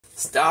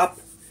Stop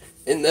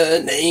in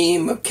the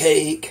name of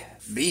cake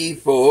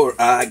before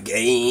I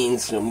gain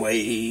some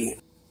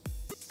weight.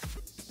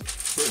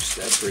 First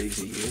step, for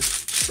easy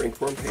use,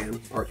 springform pan,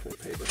 parchment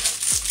paper.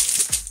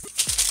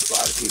 A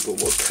lot of people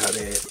will cut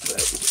it,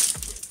 but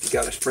if you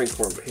got a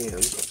springform pan,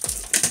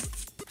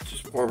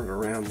 just form it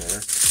around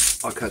there.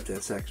 I'll cut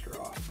this extra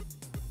off.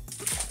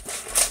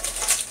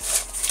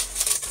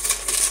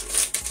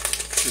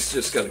 It's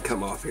just going to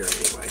come off here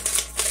anyway.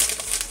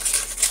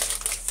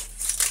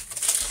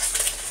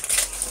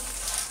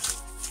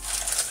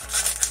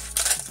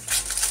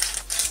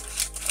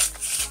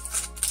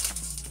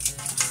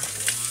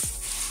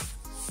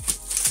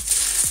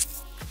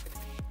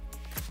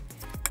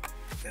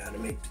 Gotta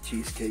make the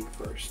cheesecake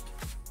first.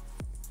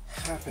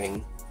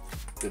 Halving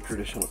the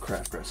traditional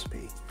craft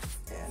recipe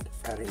and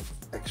adding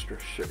extra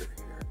sugar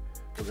here.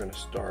 We're gonna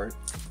start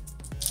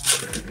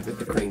with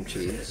the cream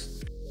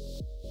cheese.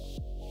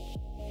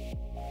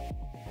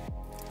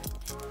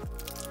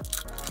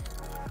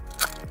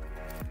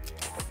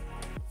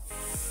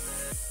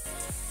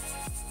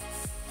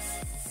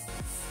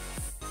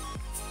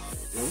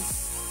 There you go.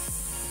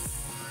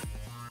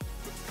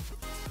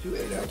 2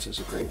 8 ounces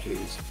of cream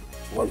cheese,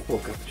 1 full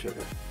cup of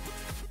sugar.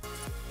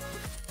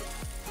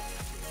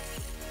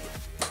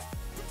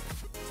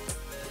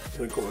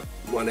 And of course,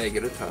 1 egg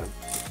at a time.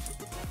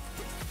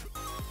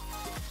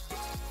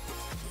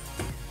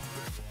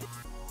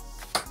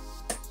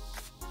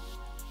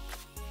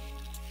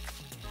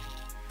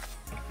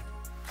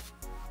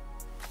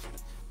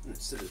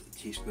 Instead of a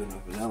teaspoon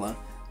of vanilla,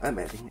 I'm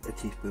adding a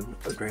teaspoon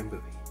of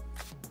Drambuie.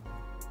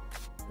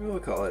 We'll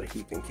call it a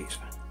heaping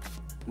teaspoon.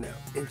 Now,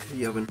 into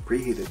the oven,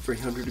 preheated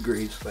 300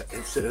 degrees, but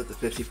instead of the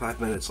 55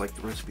 minutes like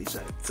the recipe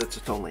said, since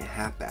it's only a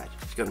half batch,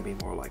 it's going to be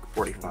more like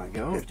 45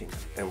 to 50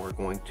 minutes. And we're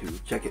going to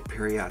check it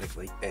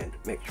periodically and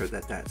make sure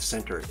that that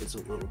center is a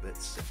little bit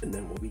set, and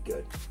then we'll be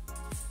good.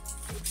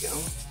 There we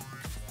go.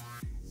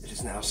 It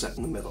is now set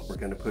in the middle. We're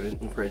going to put it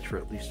in the fridge for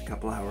at least a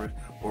couple hours,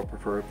 or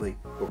preferably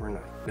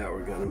overnight. Now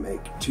we're going to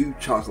make 2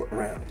 chocolate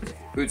rounds.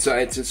 Food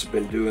scientists have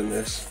been doing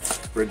this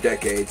for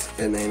decades,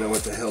 and they know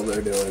what the hell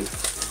they're doing.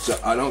 So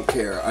I don't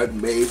care. I've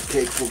made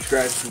cake from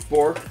scratch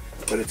before,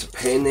 but it's a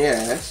pain in the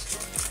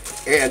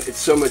ass, and it's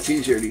so much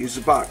easier to use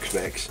a box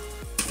mix.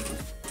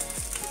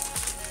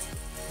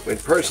 When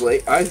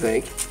personally, I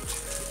think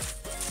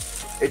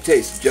it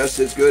tastes just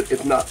as good,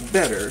 if not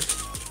better,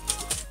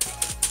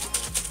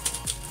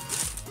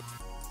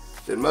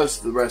 than most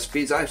of the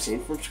recipes I've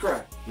seen from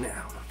scratch.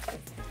 Now,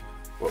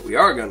 what we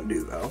are going to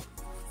do though,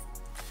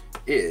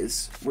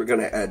 is we're going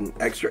to add an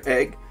extra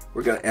egg,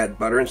 we're going to add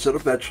butter instead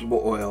of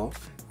vegetable oil,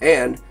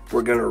 and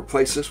we're going to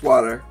replace this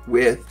water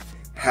with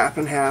half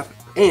and half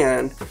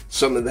and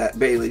some of that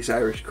Bailey's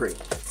Irish cream.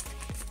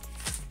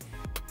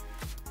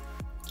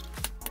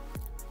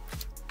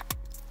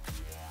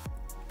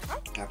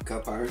 Half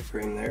cup Irish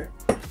cream there.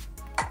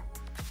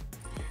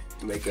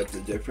 Make up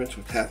the difference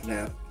with half and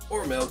half,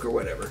 or milk, or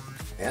whatever.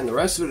 And the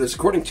rest of it is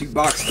according to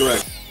box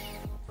directions.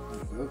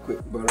 Well,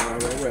 quick butter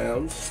on our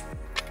rounds.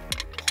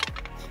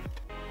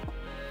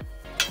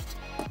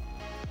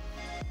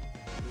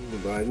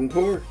 Divide and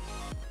pour.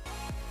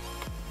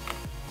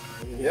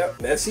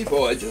 Yep, messy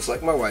boy, just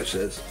like my wife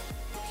says.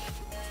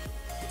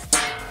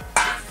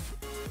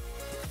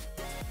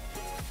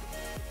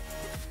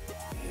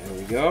 There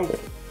we go.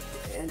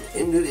 And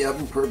into the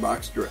oven per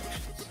box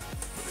directions.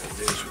 What we're going to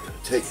do is we're going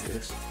to take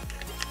this,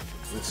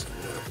 loosen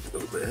it up a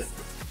little bit.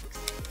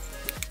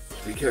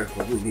 Just be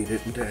careful, we need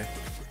it intact.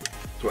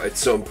 That's why it's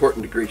so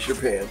important to grease your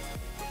pan.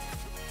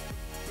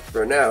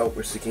 For now,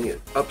 we're sticking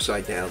it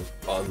upside down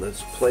on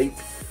this plate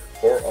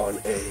or on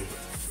a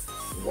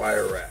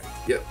wire rack.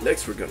 Yep,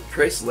 next we're going to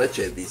trace leche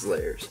these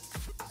layers.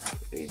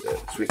 We need the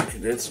sweet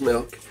condensed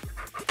milk,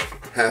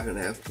 half and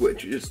half,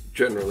 which is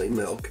generally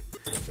milk.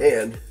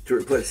 And to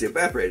replace the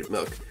evaporated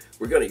milk,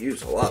 we're going to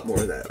use a lot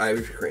more of that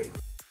Irish cream.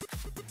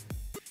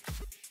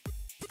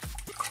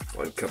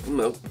 1 cup of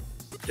milk.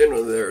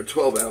 Generally there are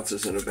 12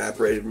 ounces in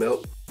evaporated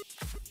milk.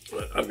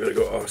 I'm going to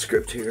go off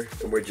script here,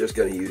 and we're just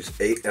going to use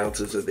 8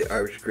 ounces of the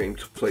Irish cream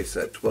to replace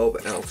that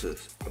 12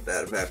 ounces of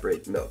that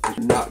evaporated milk.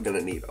 You're not going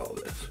to need all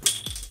this.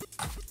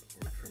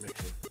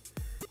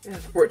 Yeah,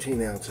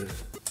 14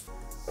 ounces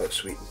of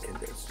sweetened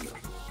condensed milk.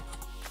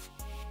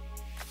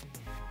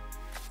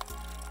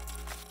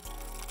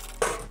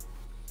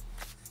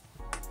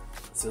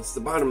 Since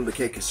the bottom of the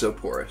cake is so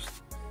porous,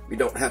 we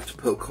don't have to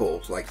poke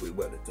holes like we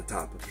would at the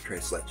top of a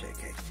tres leche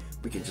cake.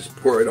 We can just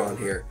pour it on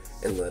here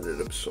and let it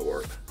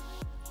absorb.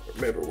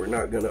 Remember, we're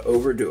not going to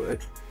overdo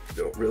it.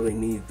 We don't really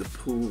need the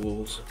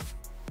pools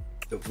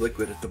of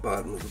liquid at the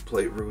bottom of the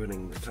plate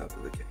ruining the top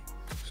of the cake.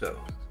 So,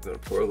 I'm going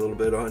to pour a little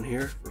bit on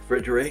here,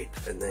 refrigerate,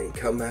 and then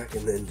come back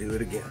and then do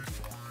it again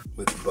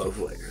with both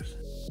layers.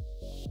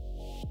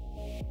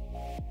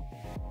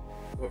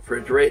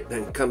 Refrigerate,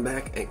 then come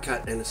back and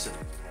cut in a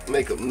second.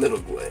 Make a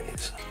middle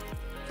glaze.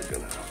 We're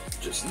going to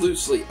just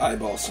loosely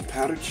eyeball some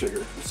powdered sugar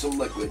with some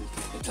liquid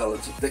until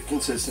it's a thick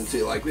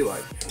consistency like we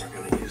like. And we're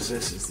going to use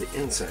this as the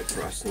inside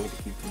frosting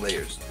to keep the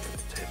layers together.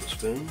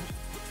 Tablespoon,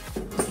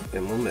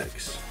 and we'll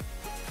mix.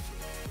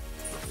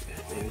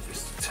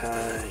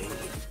 tiny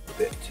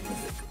bit too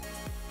thick.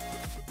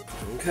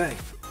 Okay.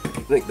 What do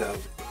you think though?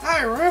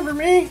 Hi, remember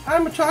me?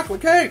 I'm a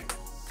chocolate cake.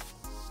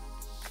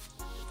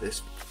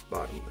 This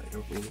bottom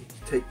layer, we need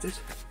to take this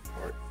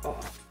part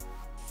off.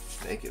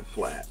 Make it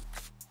flat.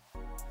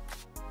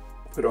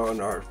 Put on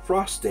our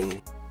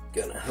frosting.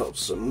 Gonna help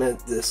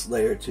cement this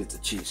layer to the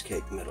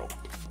cheesecake middle.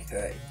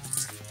 Okay.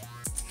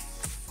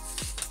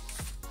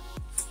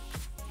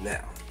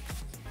 Now,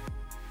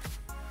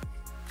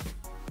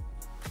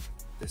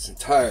 this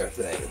entire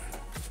thing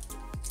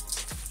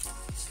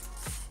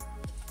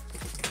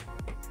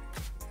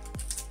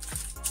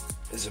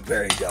is a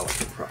very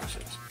delicate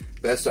process.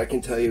 Best I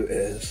can tell you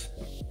is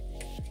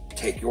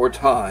take your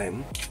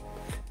time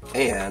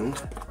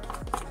and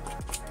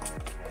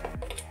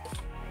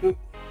if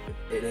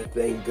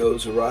anything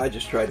goes awry,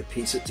 just try to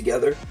piece it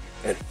together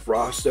and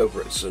frost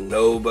over it so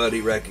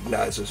nobody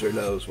recognizes or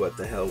knows what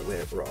the hell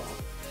went wrong.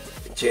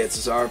 And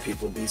chances are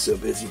people will be so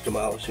busy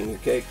demolishing your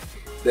cake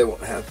they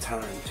won't have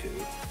time to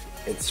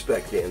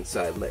inspect the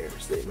inside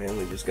layers. They're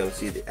mainly just going to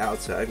see the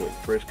outside when you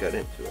first got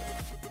into it.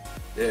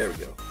 There we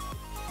go.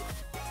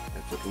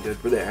 That's looking good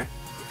for there.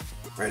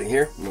 Right in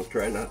here, I'm going to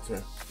try not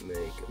to make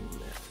a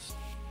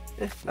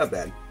mess. Not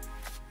bad.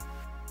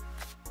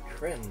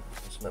 Trim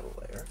this middle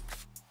layer.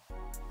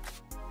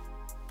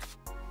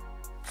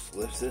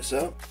 Lift this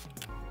up.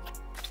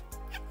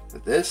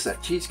 With this,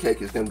 that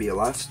cheesecake is going to be a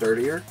lot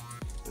sturdier,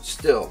 but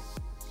still,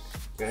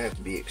 you're going to have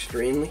to be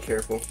extremely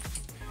careful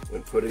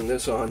when putting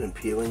this on and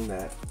peeling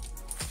that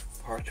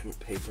parchment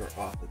paper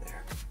off of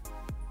there.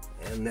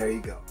 And there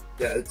you go.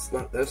 Yeah,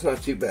 that's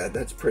not too bad.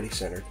 That's pretty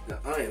centered. Now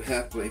I am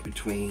halfway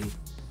between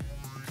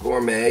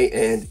gourmet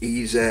and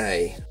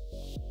easy.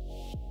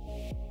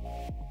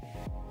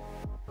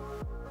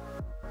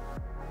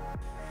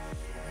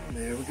 And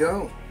there we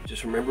go.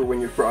 Just remember when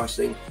you're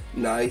frosting,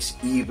 nice,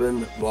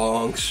 even,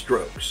 long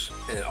strokes.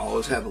 And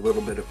always have a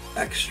little bit of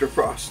extra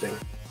frosting.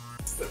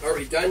 But are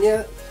we done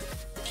yet?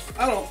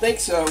 I don't think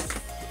so.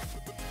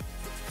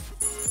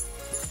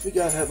 We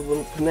gotta have a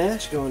little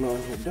panache going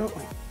on here, don't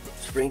we?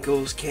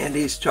 Sprinkles,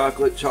 candies,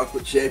 chocolate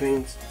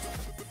shavings.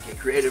 Get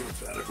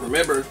creative about it.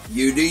 Remember,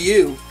 you do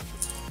you.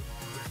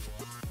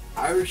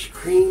 Irish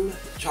cream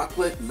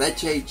chocolate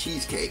leche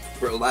cheesecake,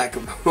 for lack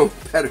of a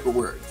better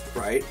word,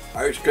 right?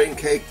 Irish cream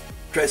cake,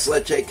 tres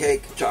leche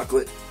cake,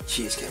 chocolate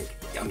cheesecake.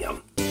 Yum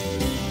yum.